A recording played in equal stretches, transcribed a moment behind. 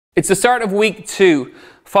It's the start of week 2.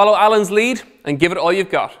 Follow Alan's lead and give it all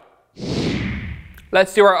you've got.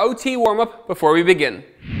 Let's do our OT warm-up before we begin.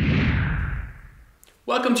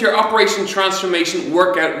 Welcome to your Operation Transformation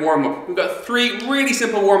workout warm-up. We've got 3 really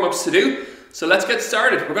simple warm-ups to do, so let's get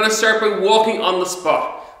started. We're going to start by walking on the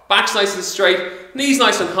spot. Back's nice and straight, knees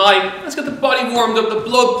nice and high. Let's get the body warmed up, the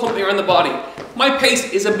blood pumping around the body. My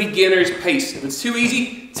pace is a beginner's pace. If it's too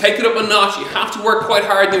easy, take it up a notch. You have to work quite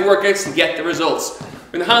hard in your workouts to get the results.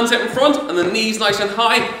 Bring the hands out in front and the knees nice and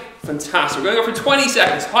high. Fantastic. We're going to go for 20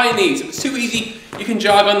 seconds, high knees. If it's too easy, you can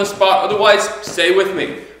jog on the spot. Otherwise, stay with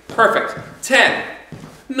me. Perfect. 10,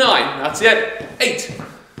 9, that's it. 8,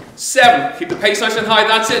 7, keep the pace nice and high.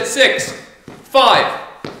 That's it. 6, 5,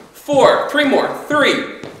 4, 3 more.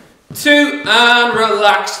 3, 2, and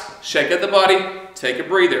relax. Shake out the body. Take a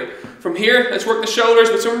breather. From here, let's work the shoulders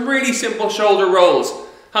with some really simple shoulder rolls.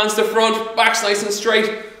 Hands to front, back's nice and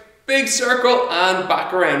straight. Big circle and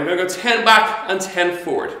back around. We're going to go 10 back and 10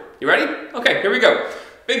 forward. You ready? Okay, here we go.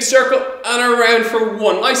 Big circle and around for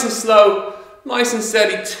 1. Nice and slow, nice and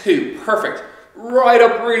steady. 2. Perfect. Right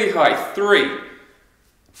up really high. 3,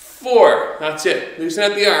 4. That's it. Loosen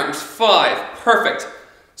out the arms. 5. Perfect.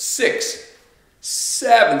 6,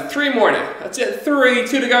 7. 3 more now. That's it. 3,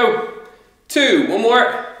 2 to go. 2. 1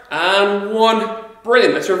 more. And 1.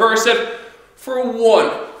 Brilliant. Let's reverse it for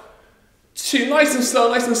 1. 2, nice and slow,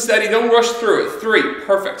 nice and steady, don't rush through it. 3,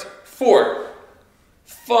 perfect. 4,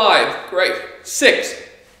 5, great. 6,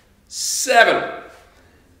 7,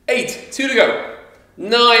 8, 2 to go.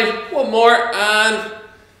 9, 1 more, and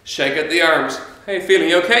shake out the arms. How you feeling?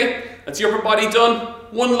 You okay? That's your upper body done.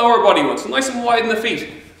 1 lower body one. So nice and wide in the feet.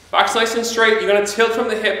 Back's nice and straight. You're going to tilt from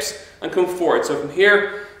the hips and come forward. So from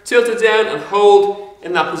here, tilt it down and hold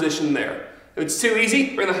in that position there. If it's too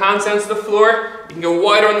easy, bring the hands down to the floor. You can go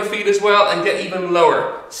wider on the feet as well and get even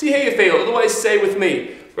lower. See how you feel, otherwise stay with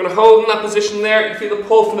me. We're going to hold in that position there. You feel the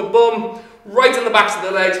pull from the bum, right in the backs of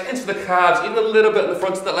the legs, into the calves, even a little bit in the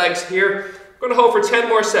fronts of the legs here. We're going to hold for 10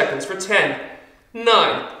 more seconds, for 10,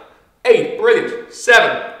 9, 8, brilliant,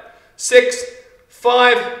 7, 6,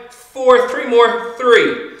 5, 4, 3 more,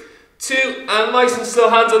 3, 2, and nice and slow,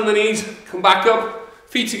 hands on the knees. Come back up,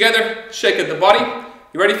 feet together, shake out the body.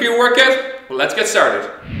 You ready for your workout? Well, let's get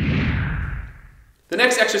started. The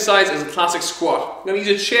next exercise is a classic squat. I'm going to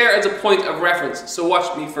use a chair as a point of reference, so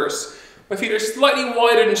watch me first. My feet are slightly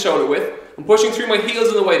wider than shoulder width. I'm pushing through my heels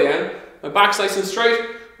on the way down. My back's nice and straight.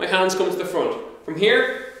 My hands come to the front. From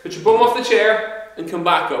here, put your bum off the chair and come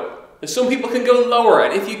back up. Now, some people can go lower,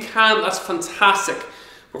 and if you can, that's fantastic.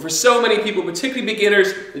 But for so many people, particularly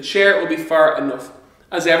beginners, the chair will be far enough.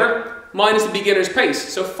 As ever, mine is the beginner's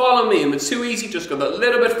pace, so follow me. If it's too easy, just go that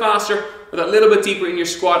little bit faster or that little bit deeper in your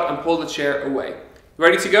squat and pull the chair away.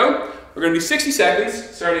 Ready to go? We're going to do 60 seconds,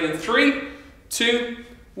 starting in 3, 2,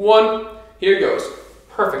 1. Here goes.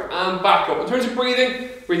 Perfect. And back up. In terms of breathing,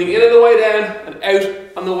 breathing in on the way down and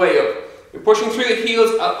out on the way up. You're pushing through the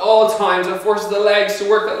heels at all times. That forces the legs to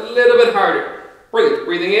work a little bit harder. Brilliant.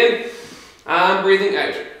 Breathing in and breathing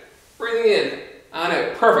out. Breathing in and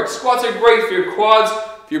out. Perfect. Squats are great for your quads,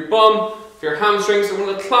 for your bum, for your hamstrings. They're one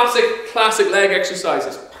of the classic leg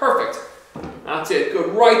exercises. Perfect. That's it.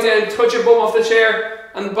 Good. Right down, touch your bum off the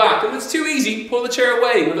chair and back. If it's too easy, pull the chair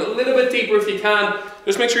away. Go a little bit deeper if you can.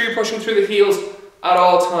 Just make sure you're pushing through the heels at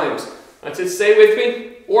all times. That's it. Stay with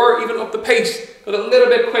me. Or even up the pace. Go a little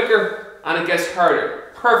bit quicker and it gets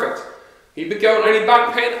harder. Perfect. Keep it going. Any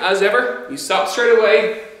back pain, as ever, you stop straight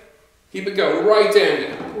away. Keep it going. Right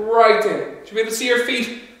down. Right down. You should be able to see your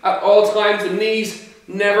feet at all times. The knees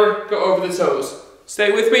never go over the toes.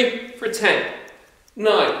 Stay with me for 10,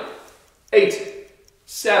 9, 8,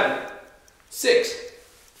 7, 6,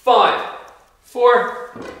 5,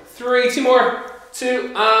 4, 3, 2 more,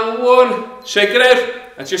 2 and 1. Shake it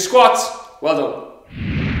out. That's your squats. Well done.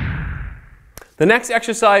 The next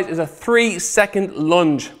exercise is a 3-second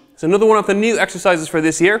lunge. It's another one of the new exercises for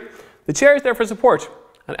this year. The chair is there for support.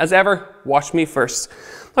 And as ever, watch me first.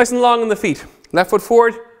 Nice and long on the feet. Left foot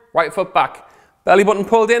forward, right foot back. Belly button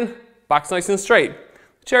pulled in, back's nice and straight.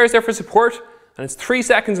 The chair is there for support. And it's 3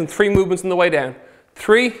 seconds and 3 movements on the way down.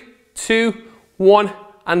 3, 2, 1,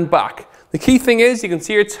 and back. The key thing is you can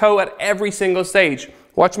see your toe at every single stage.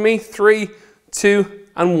 Watch me. 3, 2,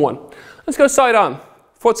 and 1. Let's go side on.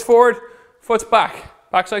 Foot's forward, foot's back.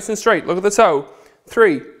 Back's nice and straight. Look at the toe.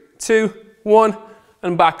 3, 2, 1,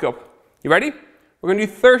 and back up. You ready? We're going to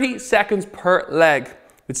do 30 seconds per leg.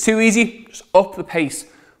 If it's too easy, just up the pace.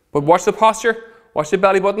 But watch the posture, watch the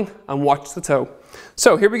belly button, and watch the toe.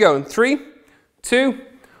 So here we go. In 3, 2,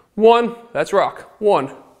 1, let's rock.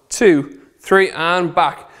 1, 2, 3, and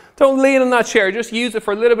back. Don't lean on that chair, just use it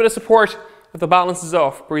for a little bit of support if the balance is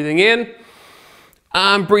off. Breathing in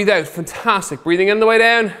and breathe out. Fantastic. Breathing in the way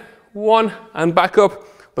down. 1 and back up.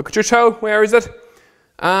 Look at your toe. Where is it?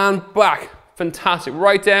 And back. Fantastic.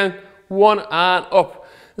 Right down. 1 and up.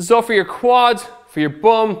 This is all for your quads, for your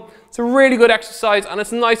bum. It's a really good exercise and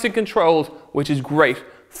it's nice and controlled, which is great.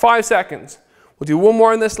 5 seconds. We'll do one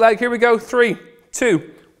more on this leg. Here we go. 3,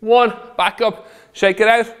 2, 1. Back up. Shake it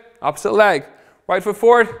out. Opposite leg. Right foot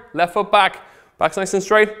forward. Left foot back. Back's nice and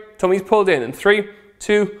straight. Tummy's pulled in. And 3,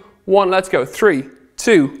 2, 1. Let's go. 3,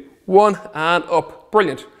 2, 1. And up.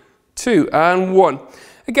 Brilliant. 2 and 1.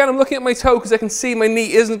 Again, I'm looking at my toe because I can see my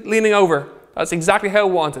knee isn't leaning over. That's exactly how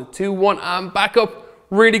I want it. 2, 1, and back up.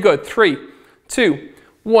 Really good. 3, 2,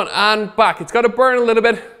 1, and back. It's got to burn a little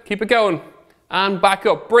bit. Keep it going. And back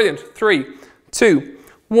up. Brilliant. 3, 2,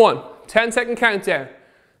 1. 10-second countdown.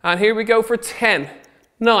 And here we go for 10,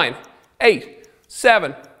 9, 8,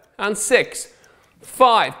 7, and 6,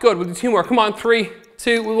 5. Good. We'll do 2 more. Come on. 3,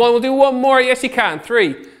 2, 1. We'll do 1 more. Yes, you can.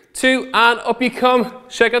 3, 2, and up you come.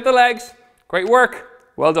 Shake out the legs. Great work.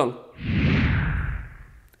 Well done.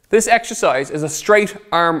 This exercise is a straight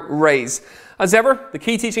arm raise. As ever, the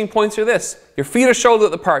key teaching points are this. Your feet are shoulder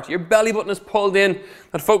width apart. Your belly button is pulled in.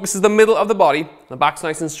 That focuses the middle of the body. The back's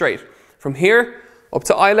nice and straight. From here, up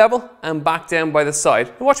to eye level and back down by the side.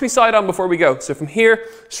 And watch me side on before we go. So from here,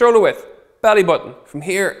 shoulder width, belly button. From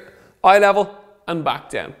here, eye level and back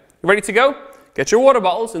down. You ready to go? Get your water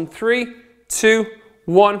bottles in 3, 2,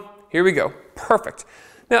 1. Here we go. Perfect.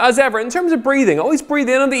 Now, as ever, in terms of breathing, always breathe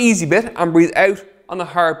in on the easy bit and breathe out on the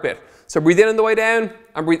hard bit. So breathe in on the way down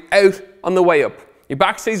and breathe out on the way up. Your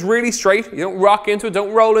back stays really straight. You don't rock into it,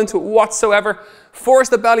 don't roll into it whatsoever. Force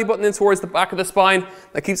the belly button in towards the back of the spine.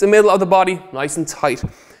 That keeps the middle of the body nice and tight.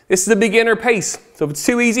 This is a beginner pace. So if it's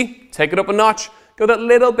too easy, take it up a notch. Go that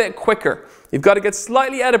little bit quicker. You've got to get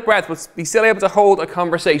slightly out of breath, but be still able to hold a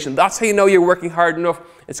conversation. That's how you know you're working hard enough.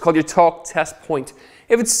 It's called your talk test point.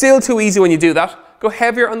 If it's still too easy when you do that, go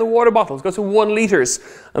heavier on the water bottles. Go to 1 litres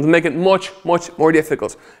and make it much, much more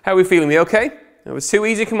difficult. How are we feeling? We okay? If it's too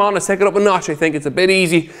easy, come on, let's take it up a notch. I think it's a bit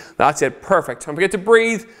easy. That's it. Perfect. Don't forget to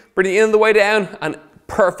breathe. Breathing in the way down and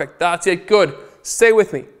perfect. That's it. Good. Stay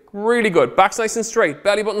with me. Really good. Back's nice and straight.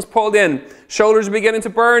 Belly button's pulled in. Shoulders are beginning to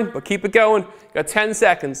burn, but keep it going. Got 10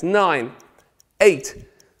 seconds. 9, 8,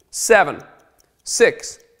 7,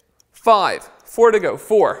 6, 5, 4 to go.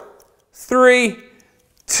 4, 3,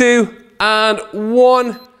 2, and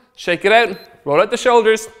 1. Shake it out. Roll out the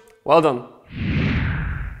shoulders. Well done.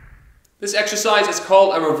 This exercise is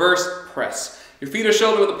called a reverse press. Your feet are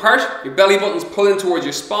shoulder width apart. Your belly button's pulled in towards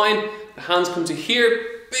your spine. The hands come to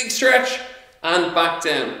here. Big stretch. And back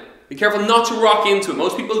down. Be careful not to rock into it.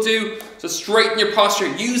 Most people do. So straighten your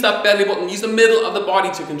posture. Use that belly button. Use the middle of the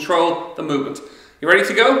body to control the movement. You ready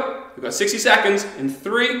to go? We've got 60 seconds. In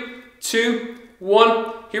 3, 2,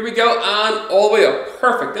 1. Here we go. And all the way up.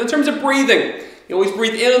 Perfect. Now in terms of breathing, you always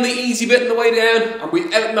breathe in on the easy bit on the way down and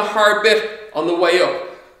breathe out on the hard bit on the way up.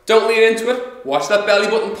 Don't lean into it. Watch that belly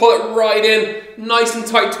button. Pull it right in. Nice and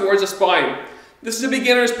tight towards the spine. This is a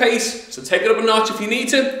beginner's pace, so take it up a notch if you need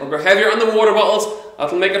to, or go heavier on the water bottles.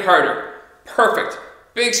 That'll make it harder. Perfect.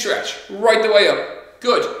 Big stretch. Right the way up.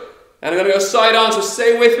 Good. And I'm going to go side on, so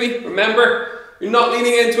stay with me. Remember, you're not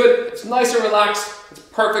leaning into it. It's nice and relaxed. It's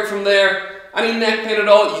perfect from there. Any neck pain at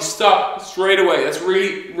all, you stop straight away. That's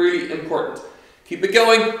really, really important. Keep it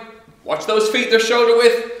going. Watch those feet, they're shoulder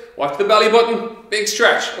width. Watch the belly button. Big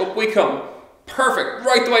stretch. Up we come. Perfect.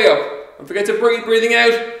 Right the way up. Don't forget to breathe. Breathing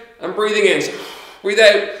out and breathing in. So breathe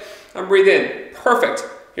out and breathe in. Perfect.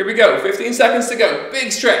 Here we go. 15 seconds to go.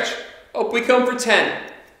 Big stretch. Up we come for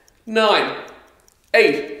 10, 9,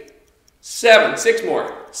 8, 7, 6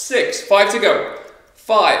 more. 6, 5 to go.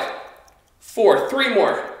 5, 4, 3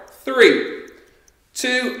 more. 3,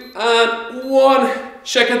 2, and 1.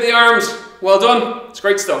 Shake out the arms. Well done. It's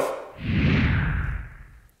great stuff.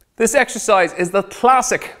 This exercise is the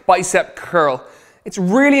classic bicep curl. It's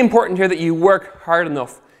really important here that you work hard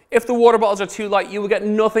enough. If the water bottles are too light, you will get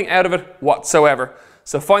nothing out of it whatsoever.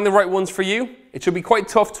 So find the right ones for you. It should be quite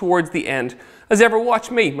tough towards the end. As ever,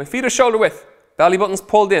 watch me. My feet are shoulder width. Belly button's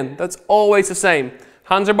pulled in. That's always the same.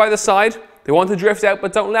 Hands are by the side. They want to drift out,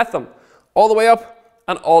 but don't let them. All the way up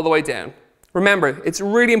and all the way down. Remember, it's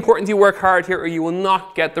really important you work hard here or you will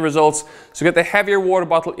not get the results. So get the heavier water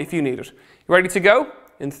bottle if you need it. You ready to go?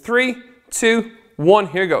 In 3, 2, 1.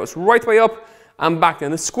 Here goes. Right way up and back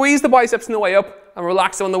down. Now squeeze the biceps on the way up and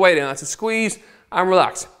relax on the way down. That's a squeeze and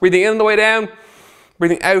relax. Breathing in on the way down.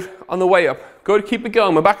 Breathing out on the way up. Good, keep it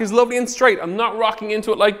going. My back is lovely and straight. I'm not rocking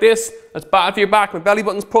into it like this. That's bad for your back. My belly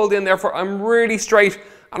button's pulled in, therefore I'm really straight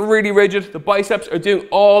and really rigid. The biceps are doing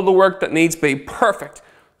all the work that needs to be. Perfect.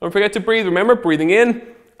 Don't forget to breathe. Remember, breathing in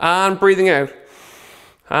and breathing out.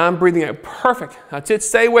 And breathing out. Perfect. That's it.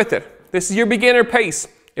 Stay with it. This is your beginner pace.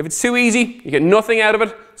 If it's too easy, you get nothing out of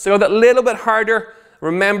it. So go that little bit harder.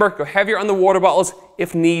 Remember, go heavier on the water bottles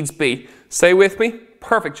if needs be. Stay with me.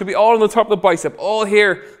 Perfect. Should be all on the top of the bicep. All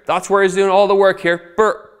here. That's where it's doing all the work here.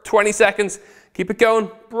 20 seconds. Keep it going.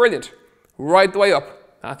 Brilliant. Right the way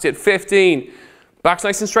up. That's it. 15. Back's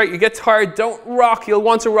nice and straight. You get tired. Don't rock. You'll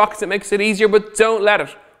want to rock because it makes it easier, but don't let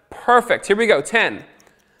it. Perfect. Here we go. 10,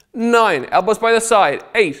 9. Elbows by the side.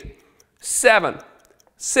 8, 7,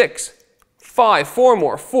 6, 5. 4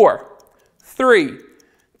 more. 4, 3,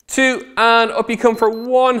 2, and up you come for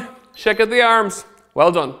 1. Shake out the arms.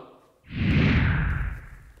 Well done.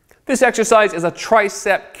 This exercise is a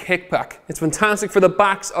tricep kickback. It's fantastic for the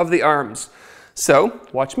backs of the arms. So,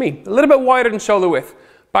 watch me. A little bit wider than shoulder width.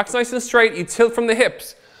 Back's nice and straight. You tilt from the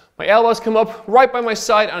hips. My elbows come up right by my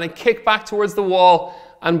side and I kick back towards the wall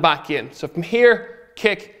and back in. So from here,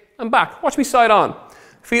 kick and back. Watch me side on.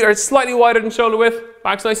 Feet are slightly wider than shoulder width.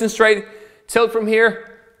 Back's nice and straight. Tilt from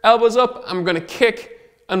here. Elbows up. And we're going to kick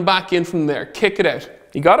and back in from there. Kick it out.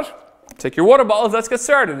 You got it? Take your water bottles. Let's get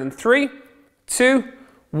started. In 3, 2,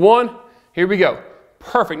 1. Here we go.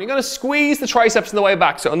 Perfect. You're going to squeeze the triceps on the way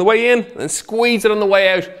back. So on the way in, and squeeze it on the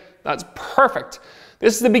way out. That's perfect.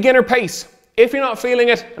 This is the beginner pace. If you're not feeling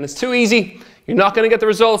it and it's too easy, you're not going to get the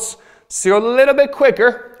results. So go a little bit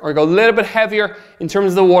quicker or go a little bit heavier in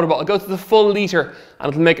terms of the water bottle. Go to the full liter and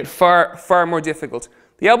it'll make it far, far more difficult.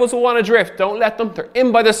 The elbows will want to drift. Don't let them. They're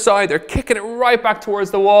in by the side. They're kicking it right back towards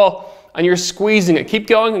the wall and you're squeezing it. Keep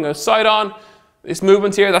going. I'm going to side on. This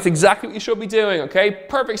movement here, that's exactly what you should be doing, okay?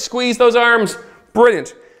 Perfect. Squeeze those arms.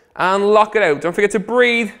 Brilliant. And lock it out. Don't forget to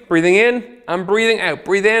breathe. Breathing in and breathing out.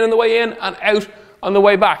 Breathe in on the way in and out on the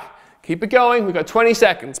way back. Keep it going. We've got 20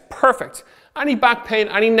 seconds. Perfect. Any back pain,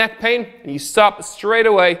 any neck pain, and you stop straight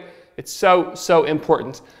away. It's so, so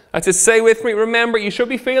important. That's it. Stay with me. Remember, you should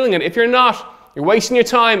be feeling it. If you're not, you're wasting your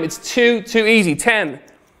time. It's too easy. 10,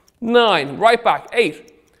 9, right back.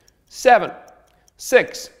 8, 7,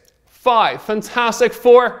 6, 5. Fantastic.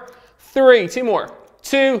 4, 3, 2 more.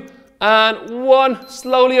 2, and 1.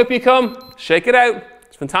 Slowly up you come. Shake it out.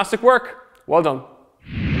 It's fantastic work. Well done.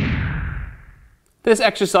 This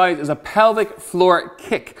exercise is a pelvic floor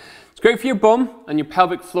kick. It's great for your bum and your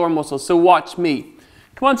pelvic floor muscles, so watch me.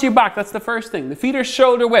 Come onto your back, that's the first thing. The feet are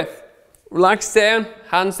shoulder width. Relax down,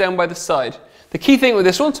 hands down by the side. The key thing with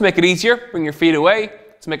this one, to make it easier, bring your feet away.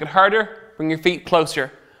 To make it harder, bring your feet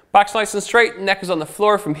closer. Back's nice and straight, neck is on the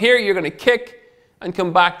floor. From here, you're going to kick and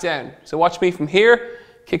come back down. So watch me from here,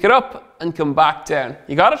 kick it up and come back down.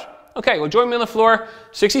 You got it? Okay, well join me on the floor.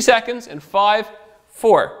 60 seconds in 5,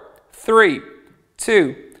 4, 3,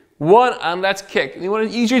 2, 1, and let's kick. You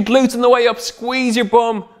want to use your glutes on the way up, squeeze your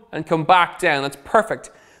bum and come back down. That's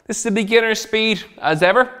perfect. This is the beginner speed as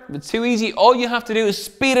ever. If it's too easy, all you have to do is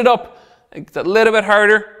speed it up a little bit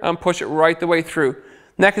harder and push it right the way through.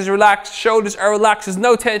 Neck is relaxed, shoulders are relaxed, there's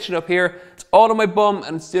no tension up here. It's all on my bum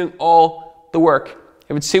and it's doing all the work.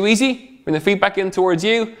 If it's too easy, bring the feet back in towards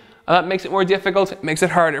you, and that makes it more difficult, it makes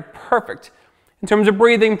it harder. Perfect. In terms of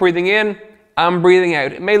breathing, breathing in and breathing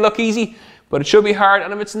out. It may look easy, but it should be hard,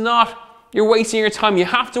 and if it's not, you're wasting your time. You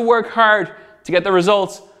have to work hard to get the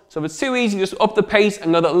results. So if it's too easy, just up the pace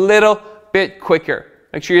and go that little bit quicker.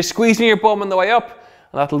 Make sure you're squeezing your bum on the way up,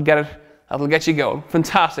 and that'll get you going.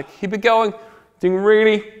 Fantastic. Keep it going. Doing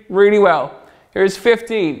really, really well. Here's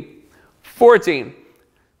 15, 14,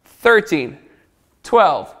 13,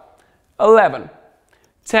 12, 11,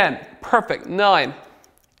 10. Perfect. 9,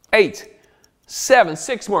 8, 7,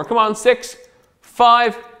 6 more. Come on, 6,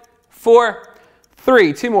 5, 4,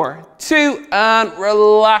 3, 2 more. 2, and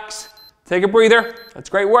relax. Take a breather. That's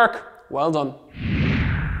great work. Well done.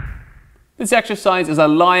 This exercise is a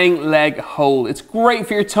lying leg hold. It's great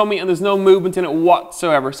for your tummy and there's no movement in it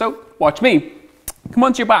whatsoever. So watch me. Come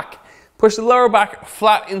onto your back. Push the lower back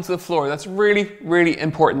flat into the floor. That's really, really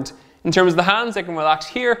important. In terms of the hands, they can relax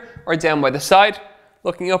here or down by the side,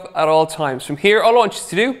 looking up at all times. From here, all I want you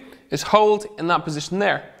to do is hold in that position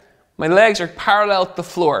there. My legs are parallel to the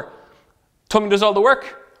floor. Tummy does all the work,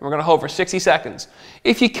 and we're going to hold for 60 seconds.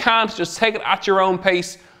 If you can't, just take it at your own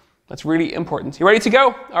pace. That's really important. You ready to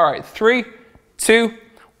go? All right, 3, 2,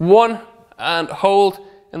 1, and hold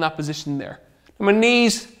in that position there. And my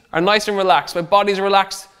knees are nice and relaxed. My body's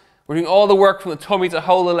relaxed. We're doing all the work from the tummy to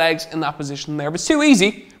hold the legs in that position there. If it's too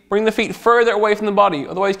easy, bring the feet further away from the body.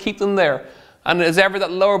 Otherwise, keep them there. And as ever,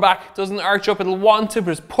 that lower back doesn't arch up. It'll want to,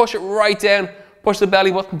 but just push it right down. Push the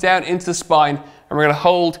belly button down into the spine. And we're going to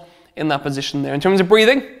hold in that position there. In terms of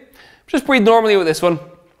breathing, just breathe normally with this one.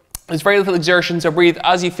 There's very little exertion, so breathe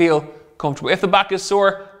as you feel comfortable. If the back is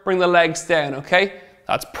sore, bring the legs down, okay?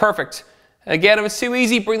 That's perfect. Again, if it's too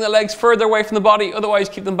easy, bring the legs further away from the body. Otherwise,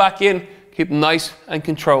 keep them back in. Keep them nice and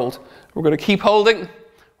controlled. We're going to keep holding.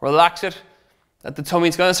 Relax it. That the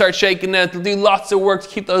tummy's going to start shaking now. It'll do lots of work to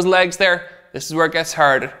keep those legs there. This is where it gets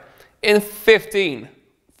harder. In 15,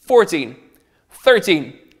 14,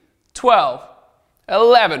 13, 12,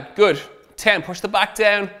 11. Good. 10. Push the back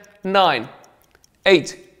down. 9,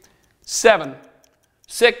 8, 7,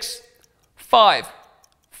 6, 5,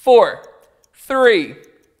 4, 3,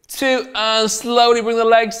 2, and slowly bring the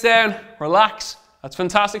legs down. Relax. That's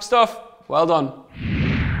fantastic stuff. Well done.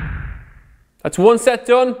 That's one set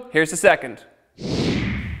done. Here's the second.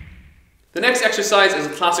 The next exercise is a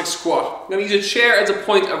classic squat. I'm going to use a chair as a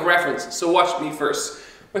point of reference, so watch me first.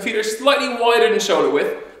 My feet are slightly wider than shoulder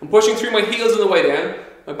width. I'm pushing through my heels on the way down.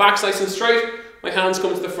 My back's nice and straight. My hands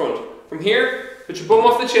come to the front. From here, put your bum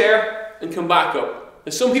off the chair and come back up.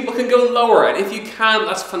 Now some people can go lower, and if you can,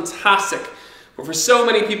 that's fantastic. But for so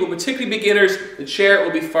many people, particularly beginners, the chair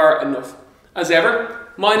will be far enough. As ever,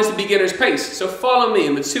 mine is the beginner's pace, so follow me.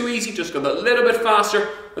 And if it's too easy, just go that little bit faster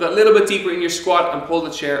or that little bit deeper in your squat and pull the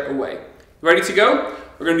chair away. Ready to go?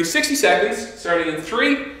 We're going to do 60 seconds, starting in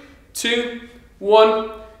 3, 2,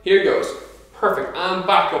 1. Here goes. Perfect. And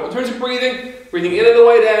back up. In terms of breathing, breathing in on the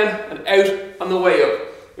way down and out on the way up.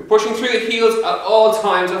 You're pushing through the heels at all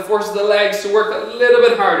times. That forces the legs to work a little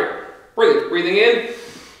bit harder. Brilliant. Breathing in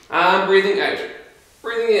and breathing out.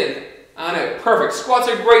 Breathing in and out. Perfect. Squats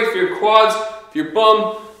are great for your quads, for your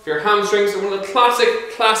bum, for your hamstrings. They're one of the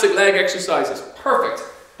classic leg exercises. Perfect.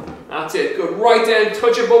 That's it. Good. Right down.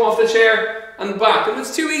 Touch your bum off the chair and back. If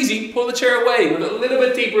it's too easy, pull the chair away. Go a little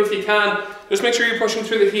bit deeper if you can. Just make sure you're pushing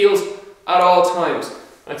through the heels at all times.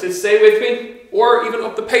 That's it. Stay with me. Or even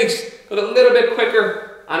up the pace. Go a little bit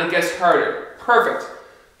quicker and it gets harder. Perfect.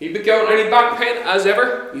 Keep it going. Any back pain, as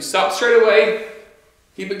ever, you stop straight away.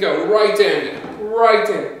 Keep it going. Right down. Right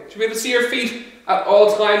down. You should be able to see your feet at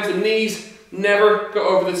all times. The knees never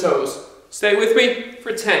go over the toes. Stay with me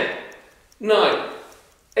for 10, 9,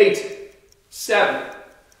 8, 7,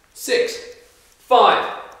 6, 5,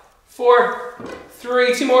 4,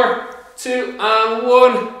 3, 2 more, 2 and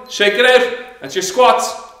 1. Shake it out. That's your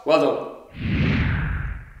squats. Well done.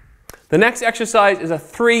 The next exercise is a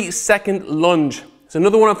 3-second lunge. It's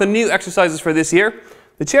another one of the new exercises for this year.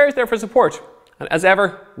 The chair is there for support. And as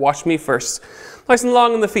ever, watch me first. Nice and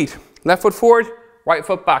long on the feet. Left foot forward, right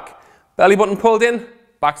foot back. Belly button pulled in,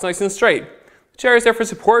 back's nice and straight. The chair is there for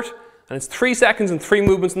support, and it's 3 seconds and 3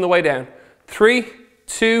 movements on the way down. 3,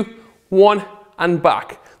 2, 1, and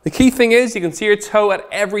back. The key thing is you can see your toe at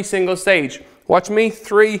every single stage. Watch me.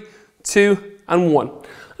 3, 2, and 1.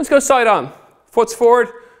 Let's go side on. Foot's forward,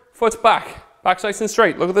 foot's back. Back's nice and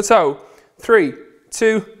straight. Look at the toe. 3,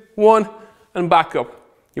 2, 1, and back up.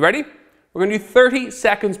 You ready? We're going to do 30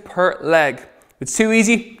 seconds per leg. If it's too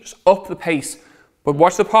easy, just up the pace. But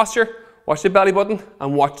watch the posture, watch the belly button,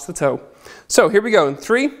 and watch the toe. So here we go. In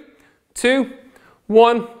 3, 2,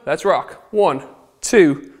 1, let's rock. 1,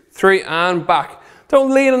 2, 3, and back.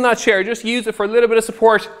 Don't lean on that chair, just use it for a little bit of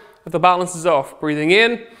support if the balance is off. Breathing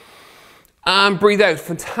in, and breathe out.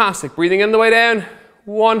 Fantastic. Breathing in the way down.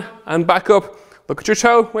 1, and back up. Look at your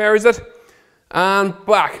toe, where is it? And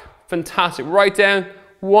back. Fantastic. Right down.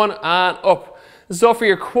 1 and up. This is all for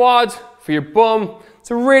your quads, for your bum.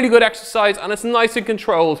 It's a really good exercise and it's nice and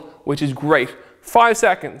controlled, which is great. 5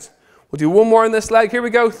 seconds. We'll do one more on this leg. Here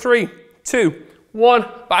we go. 3, 2, 1.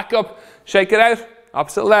 Back up. Shake it out.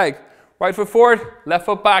 Opposite leg. Right foot forward, left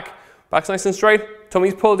foot back. Back's nice and straight.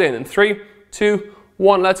 Tummy's pulled in. 3, 2,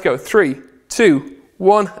 1. Let's go. 3, 2,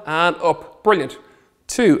 1 and up. Brilliant.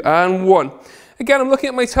 2 and 1. Again, I'm looking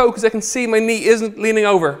at my toe because I can see my knee isn't leaning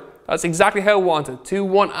over. That's exactly how I want it. 2,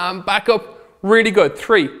 1 and back up. Really good.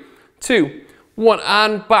 3, 2, 1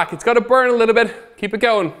 and back. It's got to burn a little bit. Keep it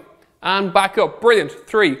going. And back up. Brilliant.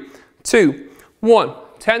 3, 2, 1.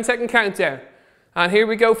 10-second countdown. And here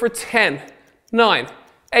we go for 10, 9,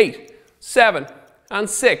 8, 7, and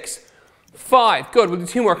 6, 5. Good. We'll do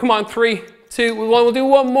 2 more. Come on. 3, 2, 1. We'll do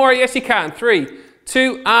 1 more. Yes, you can. 3,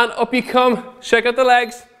 2, and up you come. Shake out the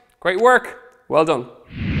legs. Great work. Well done.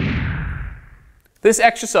 This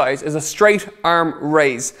exercise is a straight arm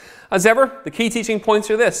raise. As ever, the key teaching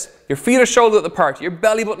points are this. Your feet are shoulder width apart. Your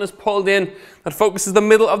belly button is pulled in. That focuses the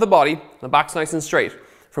middle of the body. The back's nice and straight.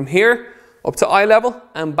 From here, up to eye level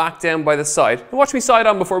and back down by the side. And watch me side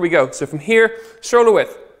on before we go. So from here, shoulder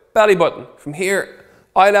width, belly button. From here,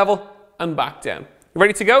 eye level and back down. You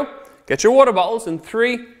ready to go? Get your water bottles in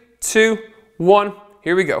 3, 2, 1.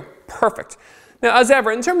 Here we go. Perfect. Now, as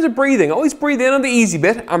ever, in terms of breathing, always breathe in on the easy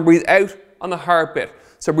bit and breathe out on the hard bit.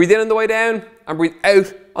 So breathe in on the way down and breathe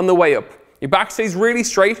out on the way up. Your back stays really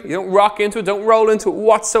straight. You don't rock into it, don't roll into it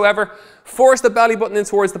whatsoever. Force the belly button in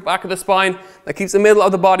towards the back of the spine. That keeps the middle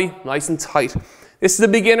of the body nice and tight. This is a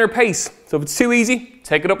beginner pace. So if it's too easy,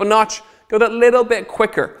 take it up a notch. Go that little bit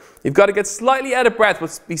quicker. You've got to get slightly out of breath,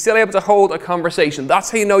 but be still able to hold a conversation. That's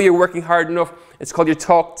how you know you're working hard enough. It's called your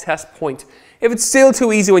talk test point. If it's still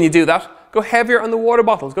too easy when you do that, go heavier on the water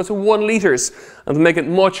bottles. Go to 1 litre and make it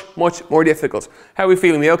much, much more difficult. How are we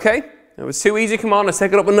feeling? We okay? If it's too easy, come on, let's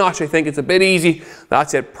take it up a notch. I think it's a bit easy.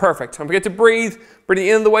 That's it. Perfect. Don't forget to breathe. Breathing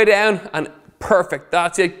in on the way down. And perfect.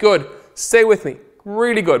 That's it. Good. Stay with me.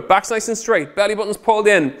 Really good. Back's nice and straight. Belly button's pulled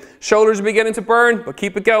in. Shoulders are beginning to burn, but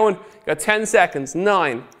keep it going. Got 10 seconds.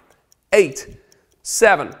 9, 8,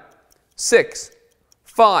 7, 6,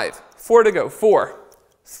 5, 4 to go. 4,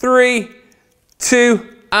 3,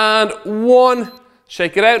 2, and 1.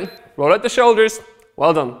 Shake it out. Roll out the shoulders.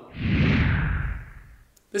 Well done.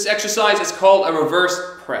 This exercise is called a reverse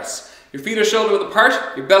press. Your feet are shoulder width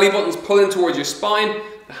apart, your belly button's pulled in towards your spine,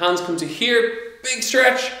 the hands come to here, big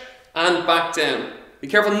stretch, and back down. Be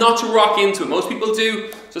careful not to rock into it. Most people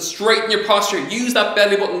do, so straighten your posture, use that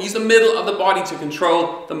belly button, use the middle of the body to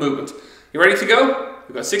control the movement. You ready to go?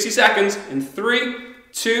 We've got 60 seconds in 3,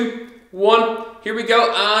 2, 1. Here we go,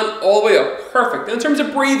 and all the way up. Perfect. And in terms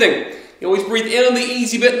of breathing, you always breathe in on the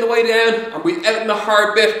easy bit on the way down, and breathe out on the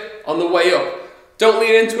hard bit on the way up. Don't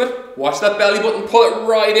lean into it. Watch that belly button, pull it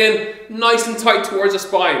right in, nice and tight towards the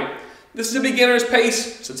spine. This is a beginner's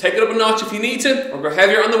pace, so take it up a notch if you need to, or go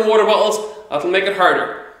heavier on the water bottles. That'll make it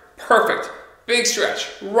harder. Perfect. Big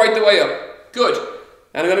stretch, right the way up. Good.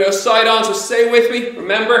 And I'm going to go side on, so stay with me.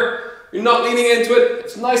 Remember, you're not leaning into it.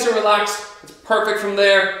 It's nice and relaxed. It's perfect from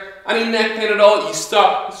there. Any neck pain at all, you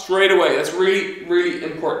stop straight away. That's really, really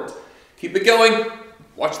important. Keep it going.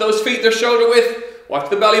 Watch those feet, they're shoulder width. Watch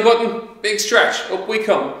the belly button, big stretch, up we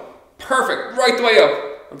come. Perfect, right the way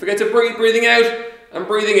up. Don't forget to breathe, breathing out and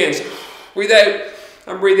breathing in. So breathe out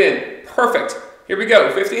and breathe in. Perfect, here we go,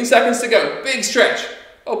 15 seconds to go. Big stretch,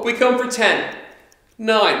 up we come for 10,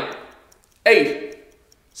 9, 8,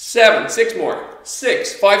 7, 6 more,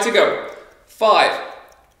 6, 5 to go. 5,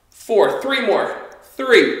 4, 3 more,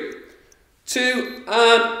 3, 2,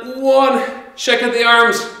 and 1. Shake out the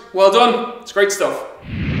arms, well done, it's great stuff.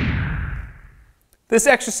 This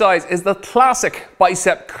exercise is the classic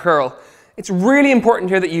bicep curl. It's really important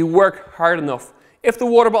here that you work hard enough. If the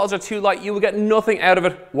water bottles are too light, you will get nothing out of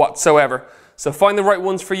it whatsoever. So find the right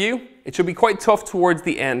ones for you. It should be quite tough towards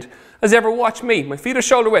the end. As ever, watch me. My feet are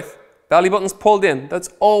shoulder width. Belly button's pulled in. That's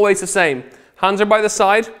always the same. Hands are by the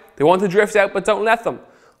side. They want to drift out, but don't let them.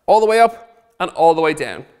 All the way up and all the way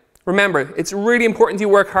down. Remember, it's really important you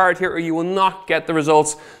work hard here or you will not get the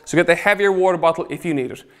results. So get the heavier water bottle if you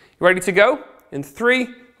need it. You ready to go? In 3,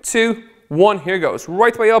 2, 1, here goes.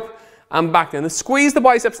 Right way up and back down. Then squeeze the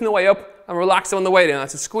biceps on the way up and relax on the way down.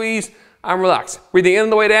 That's a squeeze and relax. Breathing in on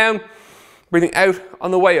the way down, breathing out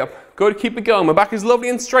on the way up. Good, keep it going. My back is lovely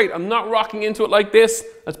and straight. I'm not rocking into it like this.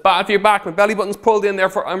 That's bad for your back. My belly button's pulled in,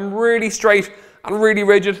 therefore I'm really straight and really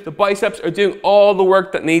rigid. The biceps are doing all the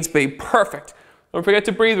work that needs to be. Perfect. Don't forget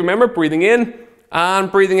to breathe. Remember, breathing in and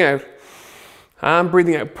breathing out. And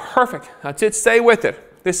breathing out. Perfect. That's it. Stay with it.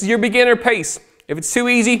 This is your beginner pace. If it's too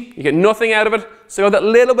easy, you get nothing out of it. So go that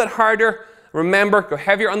little bit harder. Remember, go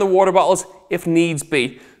heavier on the water bottles if needs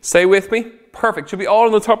be. Stay with me. Perfect. Should be all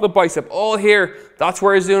on the top of the bicep. All here. That's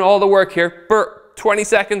where it's doing all the work here. 20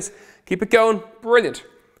 seconds. Keep it going. Brilliant.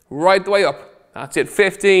 Right the way up. That's it.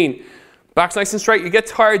 15. Back's nice and straight. You get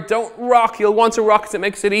tired. Don't rock. You'll want to rock because it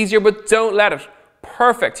makes it easier, but don't let it.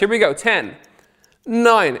 Perfect. Here we go. 10,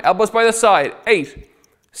 9. Elbows by the side. 8,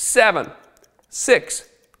 7, 6,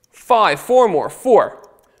 5, 4 more, 4,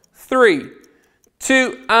 3,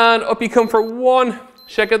 2, and up you come for 1.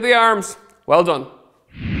 Shake out the arms. Well done.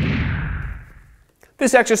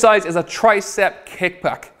 This exercise is a tricep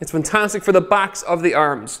kickback. It's fantastic for the backs of the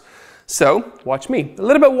arms. So, watch me. A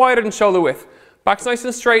little bit wider than shoulder width. Back's nice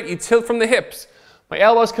and straight. You tilt from the hips. My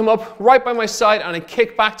elbows come up right by my side and I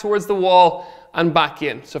kick back towards the wall and back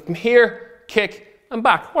in. So from here, kick and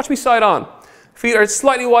back. Watch me side on. Feet are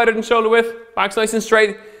slightly wider than shoulder width. Back's nice and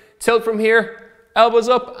straight. Tilt from here, elbows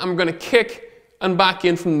up, and we're going to kick and back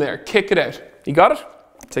in from there. Kick it out. You got it?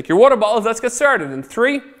 Take your water bottles, let's get started. In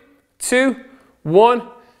 3, 2, 1,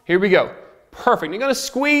 here we go. Perfect. You're going to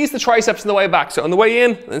squeeze the triceps on the way back. So on the way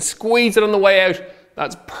in, and then squeeze it on the way out.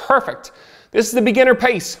 That's perfect. This is the beginner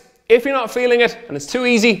pace. If you're not feeling it, and it's too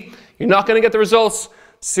easy, you're not going to get the results.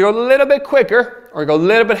 So go a little bit quicker, or go a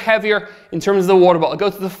little bit heavier in terms of the water bottle.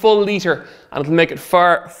 Go to the full litre, and it'll make it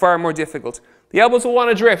far, far more difficult. The elbows will want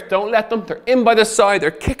to drift. Don't let them. They're in by the side. They're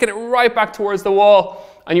kicking it right back towards the wall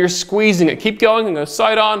and you're squeezing it. Keep going and go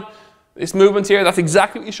side on this movement here, that's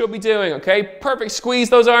exactly what you should be doing, okay? Perfect, squeeze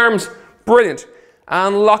those arms, brilliant.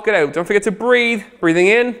 And lock it out. Don't forget to breathe, breathing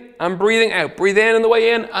in and breathing out. Breathe in on the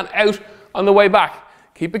way in and out on the way back.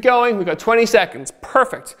 Keep it going, we've got 20 seconds,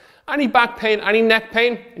 perfect. Any back pain, any neck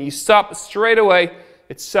pain, and you stop straight away.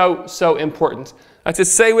 It's so, so important. That's it,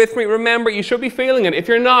 say with me, remember, you should be feeling it. If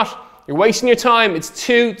you're not, you're wasting your time. It's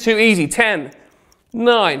too easy. 10,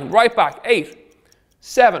 9, right back, 8,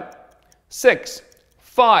 7, 6,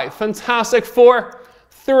 5, fantastic, 4,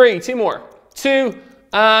 3, 2 more, 2,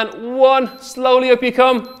 and 1, slowly up you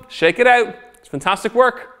come, shake it out. It's fantastic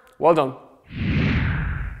work, well done.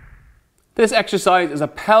 This exercise is a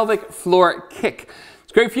pelvic floor kick.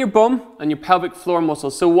 It's great for your bum and your pelvic floor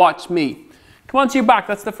muscles, so watch me. Come onto your back,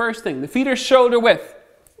 that's the first thing. The feet are shoulder width.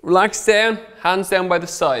 Relax down, hands down by the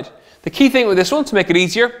side. The key thing with this one, to make it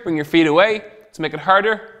easier, bring your feet away. To make it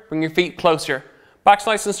harder, bring your feet closer. Back's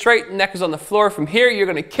nice and straight, neck is on the floor. From here, you're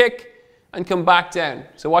going to kick and come back down.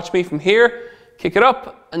 So watch me from here, kick it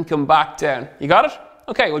up and come back down. You got it?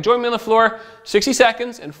 Okay, well join me on the floor. 60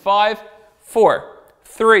 seconds in 5, 4,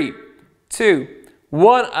 3, 2,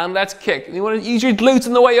 1, and let's kick. And you want to use your glutes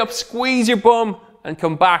on the way up, squeeze your bum and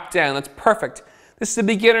come back down. That's perfect. This is a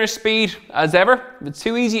beginner speed as ever. If it's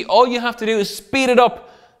too easy, all you have to do is speed it up.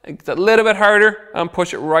 It's a little bit harder and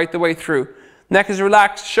push it right the way through. Neck is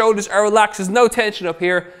relaxed, shoulders are relaxed, there's no tension up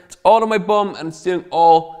here. It's all on my bum and it's doing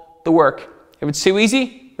all the work. If it's too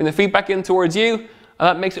easy, bring the feet back in towards you, and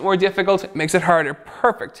that makes it more difficult, it makes it harder.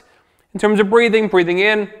 Perfect. In terms of breathing, breathing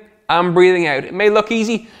in and breathing out. It may look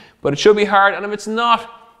easy, but it should be hard, and if it's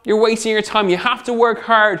not, you're wasting your time. You have to work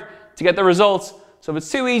hard to get the results. So if it's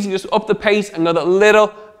too easy, just up the pace and go that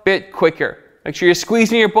little bit quicker. Make sure you're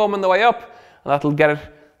squeezing your bum on the way up, and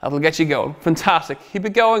that'll get you going. Fantastic. Keep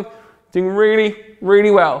it going. Doing really,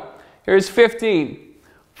 really well. Here's 15,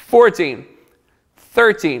 14,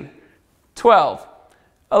 13, 12,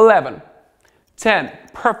 11, 10.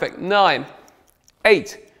 Perfect. 9,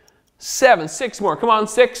 8, 7, 6 more. Come on,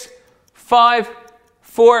 6, 5,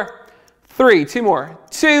 4, 3, 2 more.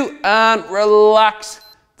 2, and relax.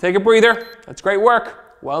 Take a breather. That's great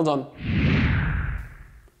work. Well done.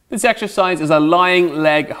 This exercise is a lying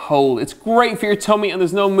leg hold. It's great for your tummy and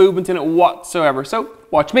there's no movement in it whatsoever. So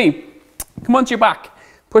watch me. Come onto your back.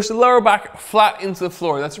 Push the lower back flat into the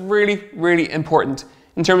floor. That's really, really important.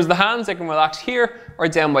 In terms of the hands, they can relax here or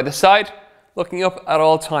down by the side, looking up at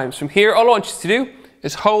all times. From here, all I want you to do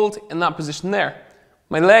is hold in that position there.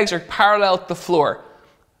 My legs are parallel to the floor.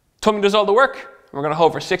 Tummy does all the work. We're going to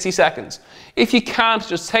hold for 60 seconds. If you can't,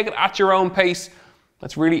 just take it at your own pace.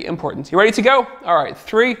 That's really important. You ready to go? All right,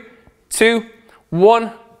 3, 2,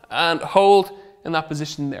 1, and hold in that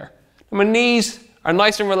position there. And my knees are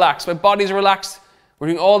nice and relaxed. My body's relaxed. We're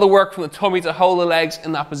doing all the work from the tummy to hold the legs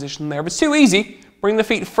in that position there. If it's too easy, bring the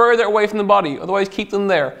feet further away from the body. Otherwise, keep them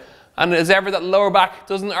there. And as ever, that lower back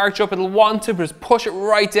doesn't arch up. It'll want to, but just push it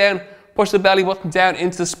right down. Push the belly button down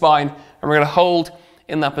into the spine. And we're going to hold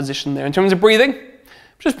in that position there. In terms of breathing,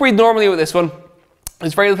 just breathe normally with this one.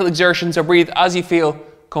 There's very little exertion, so breathe as you feel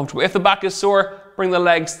comfortable. If the back is sore, bring the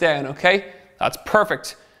legs down, okay? That's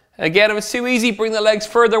perfect. Again, if it's too easy, bring the legs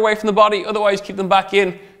further away from the body. Otherwise, keep them back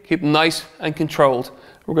in. Keep them nice and controlled.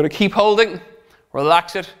 We're going to keep holding.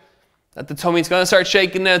 Relax it. That the tummy's going to start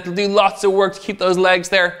shaking now. It'll do lots of work to keep those legs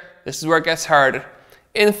there. This is where it gets harder.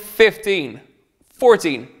 In 15,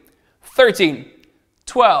 14, 13,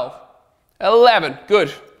 12, 11.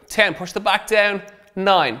 Good. 10. Push the back down.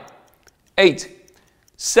 9, 8,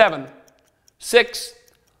 7, 6,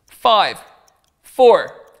 5,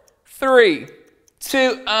 4, 3,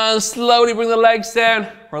 2, and slowly bring the legs down.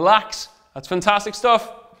 Relax. That's fantastic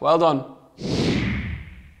stuff. Well done.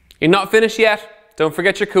 You're not finished yet. Don't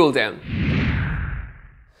forget your cool down.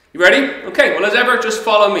 You ready? Okay, well as ever, just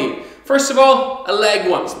follow me. First of all, a leg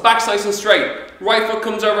once. Back's nice and straight. Right foot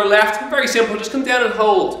comes over left. Very simple, just come down and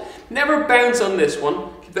hold. Never bounce on this one.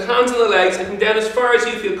 Keep the hands on the legs and come down as far as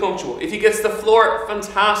you feel comfortable. If you get to the floor,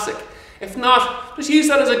 fantastic. If not, just use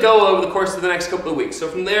that as a go over the course of the next couple of weeks. So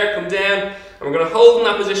from there, come down, and we're going to hold in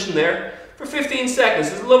that position there for 15 seconds.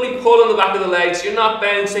 There's a lovely pull on the back of the legs. You're not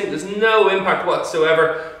bouncing. There's no impact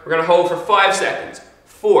whatsoever. We're going to hold for 5 seconds.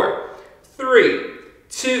 4, 3,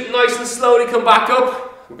 2, nice and slowly come back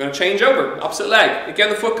up. We're going to change over, opposite leg. Again,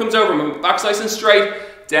 the foot comes over, move back's nice and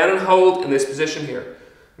straight, down and hold in this position here.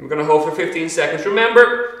 And we're going to hold for 15 seconds.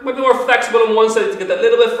 Remember, it might be more flexible on one side to get that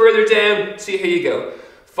little bit further down. See how you go.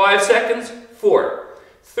 5 seconds, 4,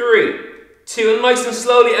 3, 2, and nice and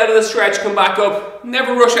slowly out of the stretch, come back up.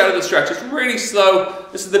 Never rush out of the stretch, it's really slow.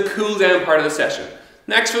 This is the cool down part of the session.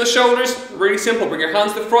 Next for the shoulders, really simple. Bring your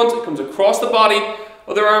hands to the front, it comes across the body,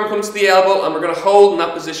 other arm comes to the elbow, and we're going to hold in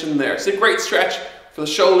that position there. It's a great stretch for the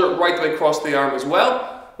shoulder right the way across the arm as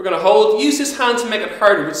well. We're going to hold. Use this hand to make it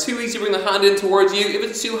harder. If it's too easy, bring the hand in towards you. If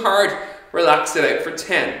it's too hard, relax it out for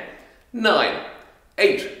 10, 9,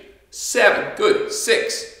 8, 7, good,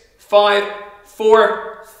 6, 5,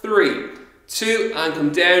 4, 3, 2, and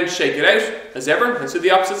come down, shake it out, as ever, and to the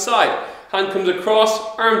opposite side. Hand comes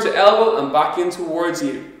across, arm to elbow, and back in towards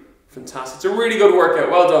you. Fantastic, it's a really good workout,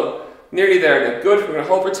 well done. Nearly there now, good, we're going to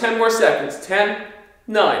hold for 10 more seconds. 10,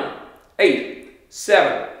 9, 8,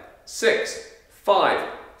 7, 6, 5,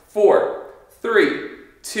 4, 3,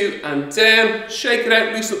 2, and down. Shake it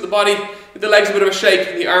out, loosen up the body, give the legs a bit of a shake,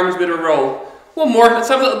 and the arms a bit of a roll. One more, let's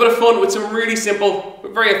have a little bit of fun with some really simple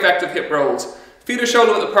but very effective hip rolls. Feet are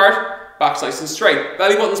shoulder width apart, back's nice and straight.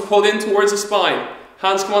 Belly button's pulled in towards the spine.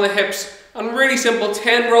 Hands come on the hips, and really simple,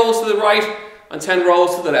 10 rolls to the right and 10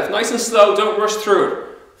 rolls to the left. Nice and slow, don't rush through it.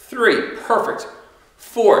 3, perfect.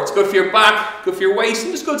 4, it's good for your back, good for your waist,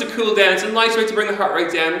 and just good to cool down. It's a nice way to bring the heart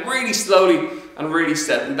rate down really slowly and really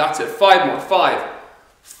steadily. That's it, 5 more, 5,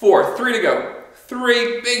 4, 3 to go.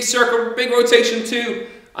 3, big circle, big rotation, 2,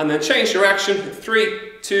 and then change direction, 3,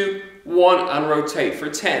 2, 1, and rotate for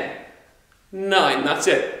 10, 9, that's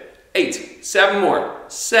it, 8, 7 more,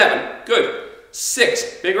 7, good,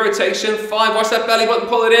 6, big rotation, 5, watch that belly button,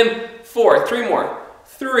 pull it in, 4, 3 more,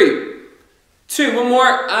 3, 2, 1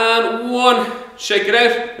 more, and 1, shake it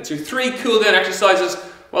out. That's your 3 cool down exercises.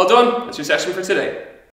 Well done, that's your session for today.